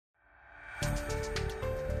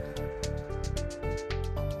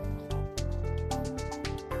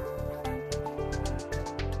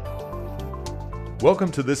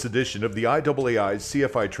Welcome to this edition of the IAAI's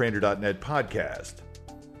CFITrainer.net podcast.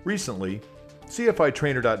 Recently,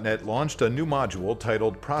 CFITrainer.net launched a new module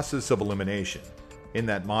titled Process of Elimination. In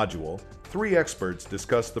that module, 3 experts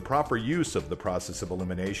discuss the proper use of the process of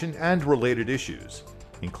elimination and related issues,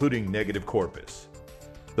 including negative corpus.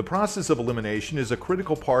 The process of elimination is a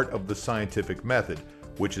critical part of the scientific method,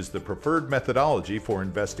 which is the preferred methodology for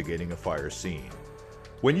investigating a fire scene.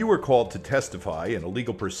 When you are called to testify in a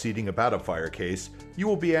legal proceeding about a fire case, you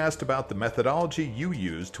will be asked about the methodology you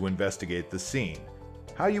used to investigate the scene.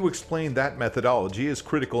 How you explain that methodology is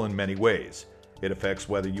critical in many ways. It affects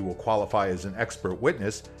whether you will qualify as an expert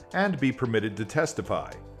witness and be permitted to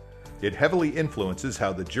testify. It heavily influences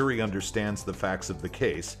how the jury understands the facts of the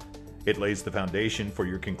case. It lays the foundation for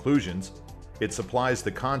your conclusions. It supplies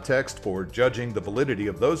the context for judging the validity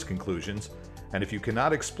of those conclusions. And if you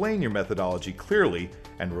cannot explain your methodology clearly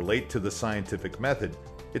and relate to the scientific method,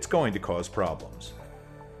 it's going to cause problems.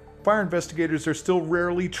 Fire investigators are still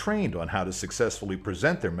rarely trained on how to successfully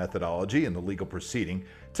present their methodology in the legal proceeding.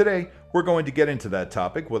 Today, we're going to get into that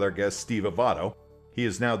topic with our guest Steve Avato. He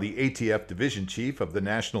is now the ATF Division Chief of the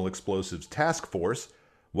National Explosives Task Force.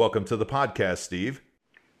 Welcome to the podcast, Steve.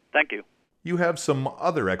 Thank you. You have some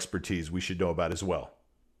other expertise we should know about as well.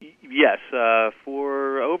 Yes,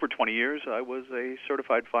 for over 20 years, I was a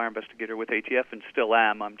certified fire investigator with ATF and still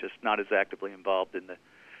am. I'm just not as actively involved in the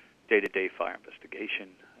day-to-day fire investigation,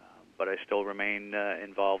 but I still remain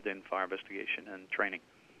involved in fire investigation and training.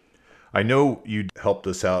 I know you helped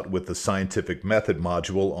us out with the scientific method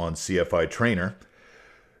module on CFI Trainer.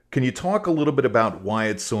 Can you talk a little bit about why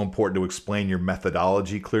it's so important to explain your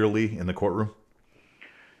methodology clearly in the courtroom?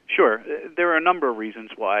 Sure. There are a number of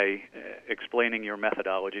reasons why explaining your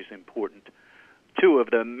methodology is important. 2 of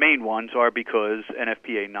the main ones are because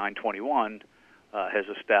NFPA 921 has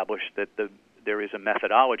established that there is a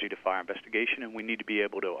methodology to fire investigation, and we need to be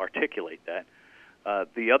able to articulate that.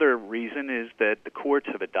 The other reason is that the courts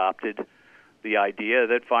have adopted the idea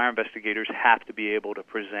that fire investigators have to be able to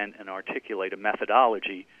present and articulate a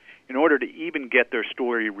methodology in order to even get their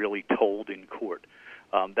story really told in court.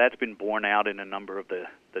 That's been borne out in a number of the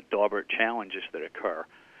Daubert challenges that occur.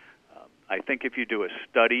 I think if you do a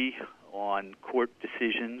study on court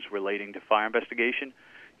decisions relating to fire investigation,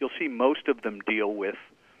 you'll see most of them deal with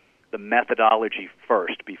the methodology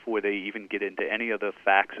first before they even get into any of the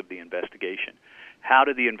facts of the investigation. How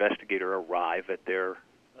did the investigator arrive at their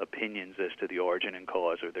opinions as to the origin and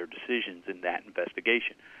cause or their decisions in that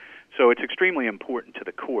investigation? So it's extremely important to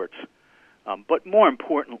the courts. But more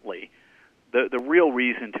importantly, the real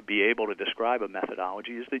reason to be able to describe a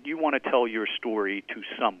methodology is that you want to tell your story to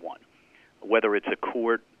someone, whether it's a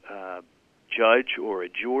court judge or a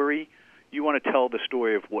jury. You want to tell the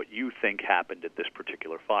story of what you think happened at this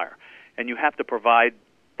particular fire. And you have to provide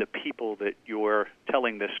the people that you're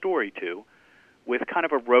telling this story to with kind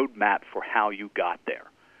of a roadmap for how you got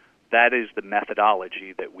there. That is the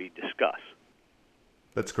methodology that we discuss.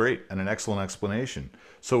 That's great, and an excellent explanation.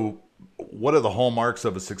 So what are the hallmarks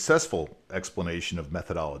of a successful explanation of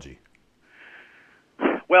methodology?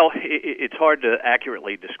 Well, it's hard to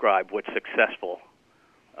accurately describe what successful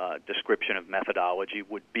description of methodology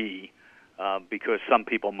would be, because some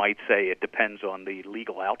people might say it depends on the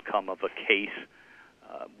legal outcome of a case,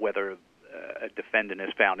 whether a defendant is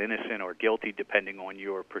found innocent or guilty, depending on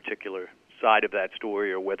your particular side of that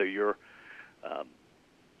story, or whether your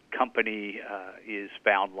company is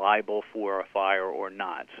found liable for a fire or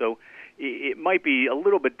not. So it might be a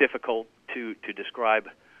little bit difficult to describe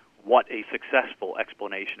what a successful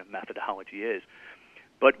explanation of methodology is.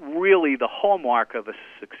 But really the hallmark of a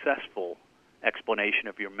successful explanation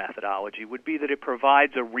of your methodology would be that it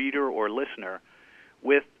provides a reader or listener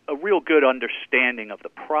with a real good understanding of the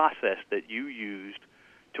process that you used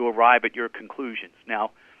to arrive at your conclusions.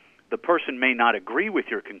 Now, the person may not agree with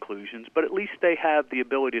your conclusions, but at least they have the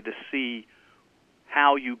ability to see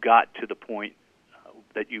how you got to the point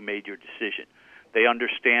that you made your decision. They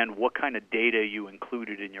understand what kind of data you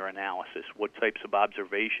included in your analysis, what types of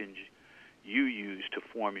observations you used to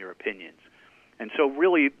form your opinions. And so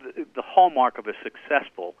really the hallmark of a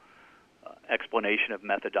successful explanation of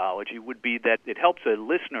methodology would be that it helps a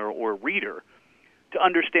listener or reader to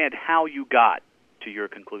understand how you got to your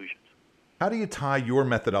conclusions. How do you tie your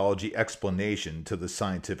methodology explanation to the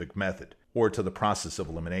scientific method or to the process of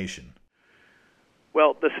elimination?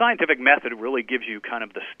 Well, the scientific method really gives you kind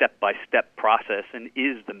of the step-by-step process and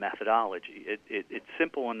is the methodology. It's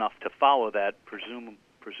simple enough to follow that,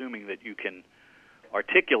 presuming that you can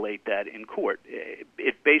articulate that in court.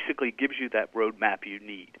 It basically gives you that roadmap you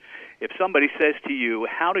need. If somebody says to you,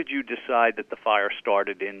 how did you decide that the fire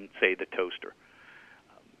started in, say, the toaster?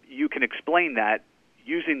 You can explain that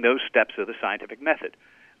using those steps of the scientific method.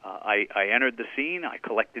 I entered the scene, I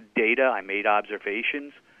collected data, I made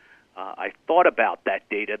observations, I thought about that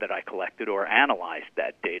data that I collected or analyzed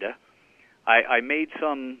that data. I made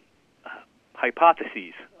some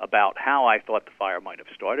hypotheses about how I thought the fire might have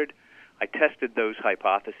started. I tested those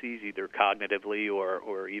hypotheses either cognitively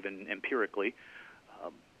or even empirically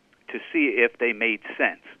to see if they made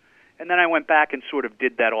sense. And then I went back and sort of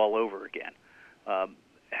did that all over again.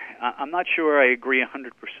 I'm not sure I agree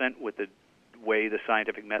 100% with the way the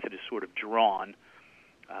scientific method is sort of drawn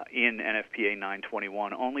in NFPA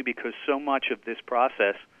 921, only because so much of this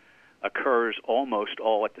process occurs almost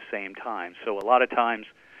all at the same time. So a lot of times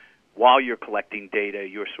while you're collecting data,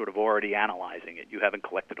 you're sort of already analyzing it. You haven't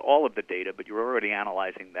collected all of the data, but you're already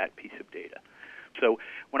analyzing that piece of data. So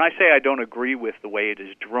when I say I don't agree with the way it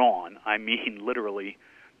is drawn, I mean literally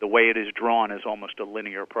the way it is drawn is almost a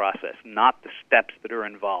linear process, not the steps that are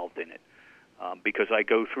involved in it, because I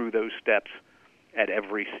go through those steps at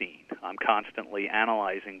every scene. I'm constantly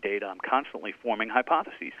analyzing data. I'm constantly forming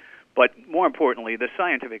hypotheses. But more importantly, the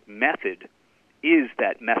scientific method is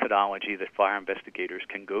that methodology that fire investigators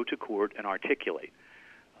can go to court and articulate.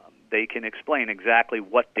 They can explain exactly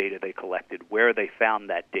what data they collected, where they found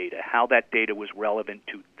that data, how that data was relevant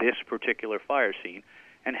to this particular fire scene,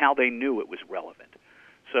 and how they knew it was relevant.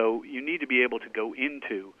 So you need to be able to go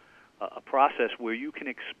into a process where you can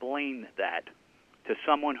explain that to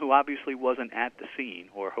someone who obviously wasn't at the scene,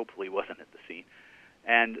 or hopefully wasn't at the scene,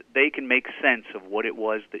 and they can make sense of what it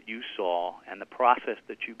was that you saw and the process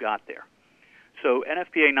that you got there. So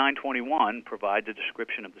NFPA 921 provides a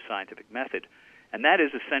description of the scientific method, and that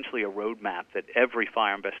is essentially a roadmap that every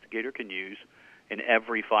fire investigator can use in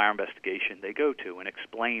every fire investigation they go to, and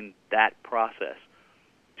explain that process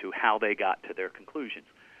to how they got to their conclusions.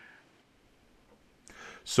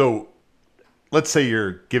 So let's say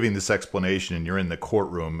you're giving this explanation and you're in the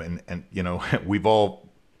courtroom, and you know, we've all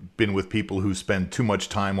been with people who spend too much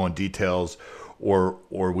time on details, or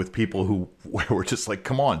with people who were just like,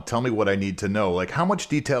 come on, tell me what I need to know. Like, how much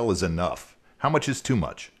detail is enough? How much is too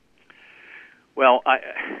much? Well,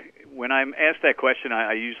 when I'm asked that question,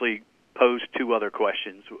 I usually pose two other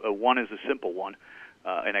questions. One is a simple one,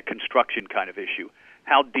 and a construction kind of issue.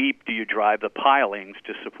 How deep do you drive the pilings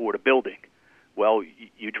to support a building? Well,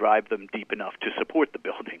 you drive them deep enough to support the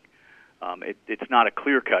building. It's not a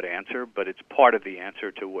clear-cut answer, but it's part of the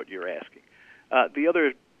answer to what you're asking. The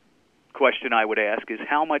other question I would ask is,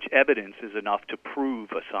 how much evidence is enough to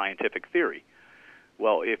prove a scientific theory?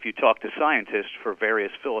 Well, if you talk to scientists for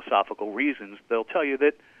various philosophical reasons, they'll tell you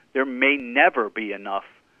that there may never be enough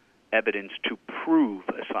evidence to prove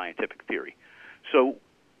a scientific theory. So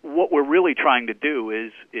what we're really trying to do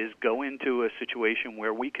is go into a situation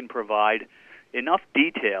where we can provide enough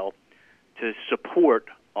detail to support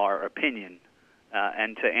our opinion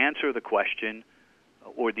and to answer the question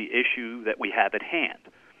or the issue that we have at hand.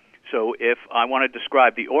 So if I want to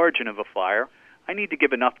describe the origin of a fire, I need to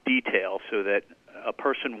give enough detail so that a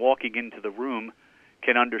person walking into the room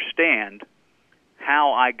can understand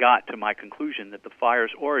how I got to my conclusion that the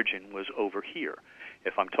fire's origin was over here.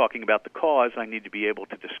 If I'm talking about the cause, I need to be able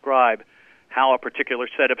to describe how a particular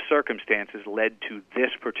set of circumstances led to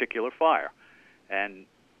this particular fire, and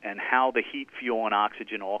how the heat, fuel, and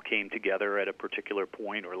oxygen all came together at a particular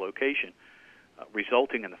point or location,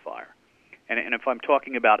 resulting in the fire. And if I'm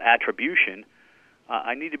talking about attribution,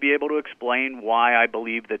 I need to be able to explain why I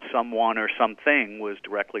believe that someone or something was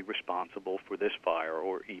directly responsible for this fire,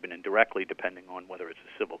 or even indirectly, depending on whether it's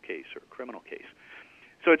a civil case or a criminal case.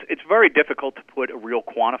 So it's very difficult to put a real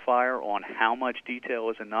quantifier on how much detail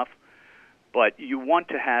is enough, but you want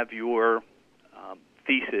to have your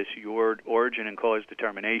thesis, your origin and cause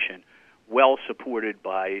determination, well supported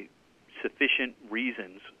by sufficient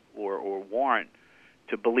reasons or warrant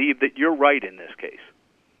to believe that you're right in this case.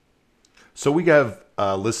 So we have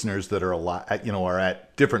listeners that are are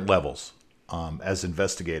at different levels as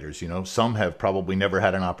investigators. You know, some have probably never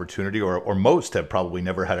had an opportunity, or most have probably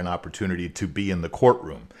never had an opportunity to be in the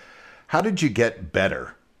courtroom. How did you get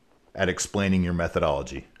better at explaining your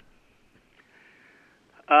methodology?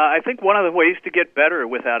 I think one of the ways to get better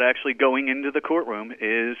without actually going into the courtroom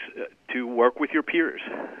is to work with your peers.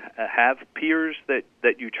 Have peers that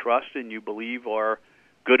you trust and you believe are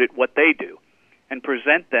good at what they do, and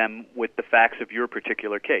present them with the facts of your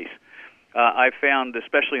particular case. I've found,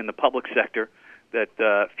 especially in the public sector,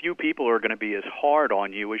 that few people are going to be as hard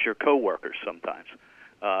on you as your coworkers sometimes.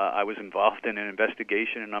 I was involved in an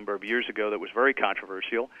investigation a number of years ago that was very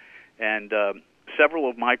controversial, and several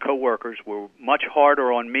of my coworkers were much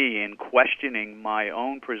harder on me in questioning my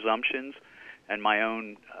own presumptions and my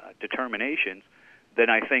own determinations than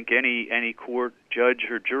I think any court judge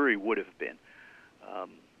or jury would have been.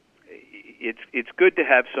 It's good to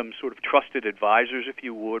have some sort of trusted advisors, if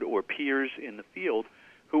you would, or peers in the field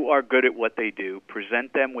who are good at what they do.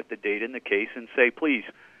 Present them with the data in the case and say, please,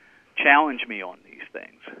 challenge me on these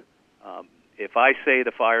things. If I say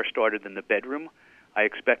the fire started in the bedroom, I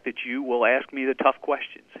expect that you will ask me the tough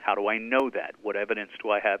questions. How do I know that? What evidence do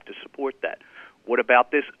I have to support that? What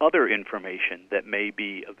about this other information that may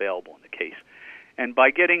be available in the case? And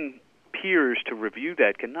by getting peers to review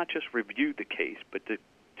that, can not just review the case, but to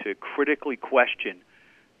critically question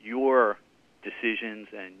your decisions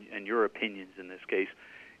and your opinions in this case,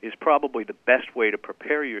 is probably the best way to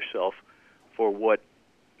prepare yourself for what,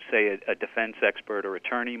 say, a defense expert or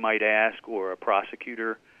attorney might ask, or a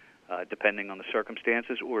prosecutor, depending on the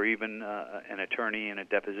circumstances, or even an attorney in a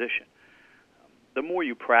deposition. The more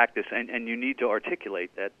you practice, and you need to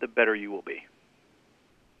articulate that, the better you will be.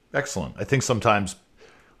 Excellent. I think sometimes,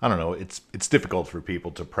 I don't know, it's difficult for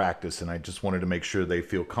people to practice, and I just wanted to make sure they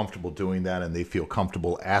feel comfortable doing that and they feel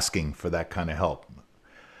comfortable asking for that kind of help.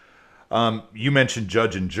 You mentioned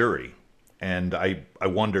judge and jury, and I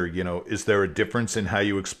wonder, is there a difference in how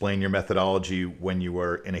you explain your methodology when you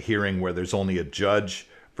are in a hearing where there's only a judge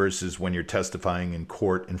versus when you're testifying in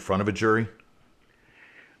court in front of a jury?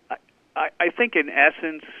 I think in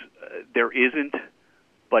essence there isn't,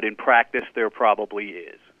 but in practice there probably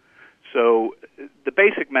is. So the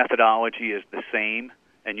basic methodology is the same,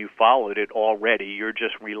 and you followed it already. You're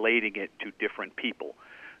just relating it to different people.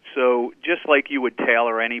 So just like you would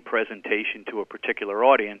tailor any presentation to a particular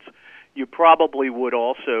audience, you probably would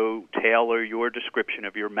also tailor your description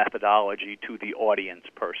of your methodology to the audience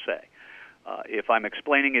per se. If I'm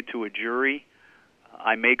explaining it to a jury,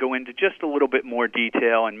 I may go into just a little bit more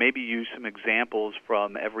detail and maybe use some examples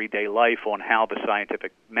from everyday life on how the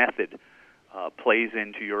scientific method plays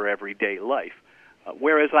into your everyday life.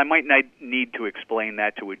 Whereas I might not need to explain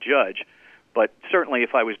that to a judge, but certainly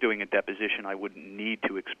if I was doing a deposition, I wouldn't need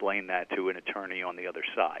to explain that to an attorney on the other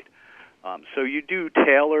side. So you do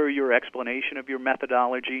tailor your explanation of your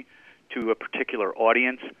methodology to a particular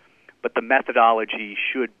audience, but the methodology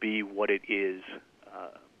should be what it is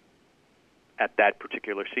at that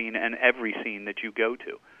particular scene and every scene that you go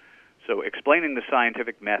to. So explaining the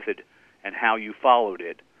scientific method and how you followed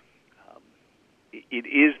it, it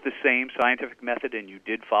is the same scientific method and you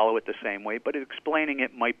did follow it the same way, but explaining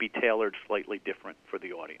it might be tailored slightly different for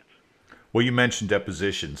the audience. Well, you mentioned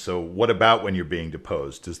deposition. So what about when you're being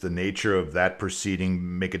deposed? Does the nature of that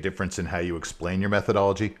proceeding make a difference in how you explain your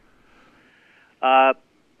methodology?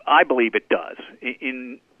 I believe it does.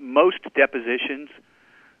 In most depositions,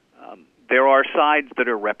 there are sides that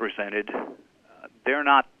are represented. They're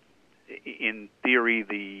not, in theory,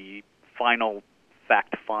 the final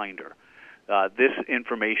fact finder. This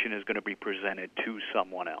information is going to be presented to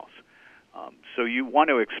someone else. So you want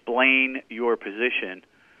to explain your position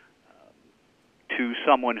to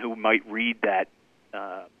someone who might read that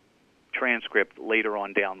transcript later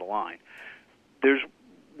on down the line. There's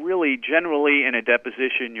really, generally in a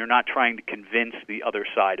deposition, you're not trying to convince the other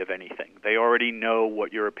side of anything. They already know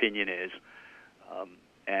what your opinion is,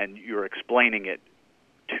 and you're explaining it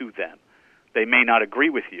to them. They may not agree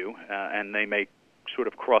with you, and they may sort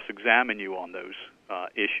of cross-examine you on those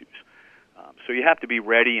issues. So you have to be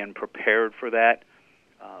ready and prepared for that,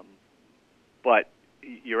 but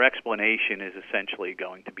your explanation is essentially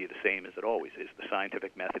going to be the same as it always is. The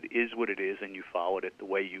scientific method is what it is, and you followed it the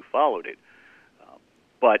way you followed it.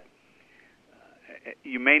 But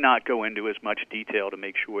you may not go into as much detail to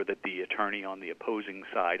make sure that the attorney on the opposing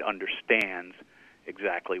side understands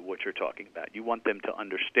exactly what you're talking about. You want them to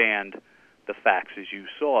understand the facts as you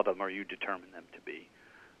saw them or you determined them to be,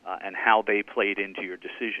 and how they played into your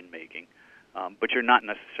decision-making. But you're not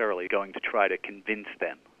necessarily going to try to convince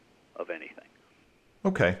them of anything.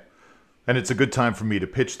 Okay. And it's a good time for me to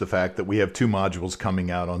pitch the fact that we have 2 modules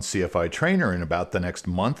coming out on CFI Trainer in about the next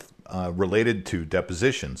month related to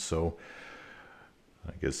depositions. So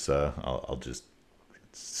I guess I'll just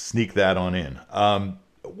sneak that on in.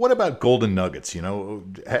 What about golden nuggets?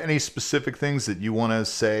 Any specific things that you want to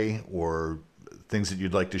say or things that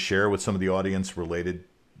you'd like to share with some of the audience related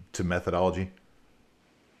to methodology?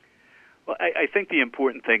 Well, I think the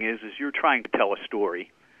important thing is you're trying to tell a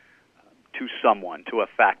story to someone, to a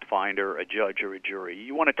fact finder, a judge, or a jury.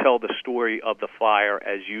 You want to tell the story of the fire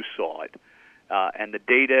as you saw it, and the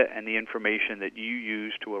data and the information that you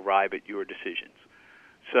use to arrive at your decisions.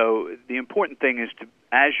 So the important thing is to,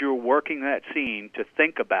 as you're working that scene, to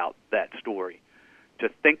think about that story, to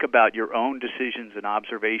think about your own decisions and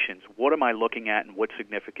observations. What am I looking at and what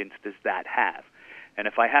significance does that have? And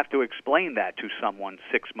if I have to explain that to someone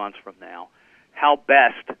 6 months from now, how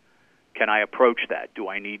best can I approach that? Do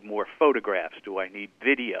I need more photographs? Do I need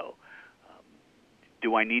video?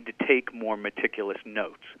 Do I need to take more meticulous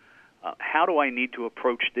notes? How do I need to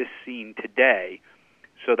approach this scene today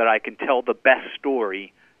so that I can tell the best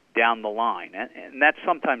story down the line? And that's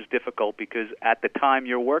sometimes difficult because at the time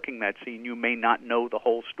you're working that scene, you may not know the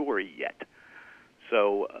whole story yet.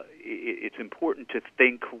 So it's important to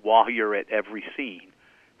think while you're at every scene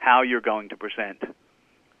how you're going to present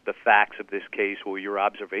the facts of this case or your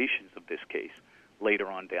observations of this case later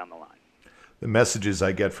on down the line. The messages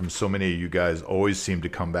I get from so many of you guys always seem to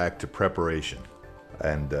come back to preparation.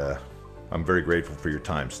 And I'm very grateful for your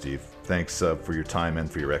time, Steve. Thanks for your time and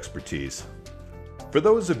for your expertise. For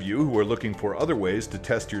those of you who are looking for other ways to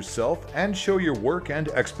test yourself and show your work and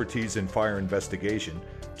expertise in fire investigation,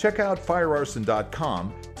 check out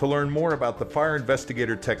firearson.com to learn more about the Fire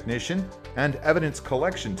Investigator Technician and Evidence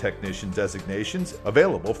Collection Technician designations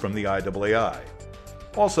available from the IAAI.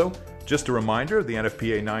 Also, just a reminder, the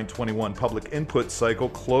NFPA 921 public input cycle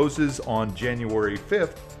closes on January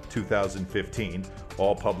 5th, 2015.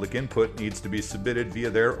 All public input needs to be submitted via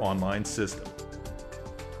their online system.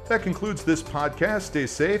 That concludes this podcast. Stay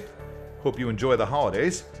safe. Hope you enjoy the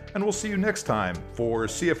holidays, and we'll see you next time. For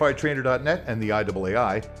CFITrainer.net and the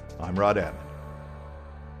IAAI, I'm Rod Ammon.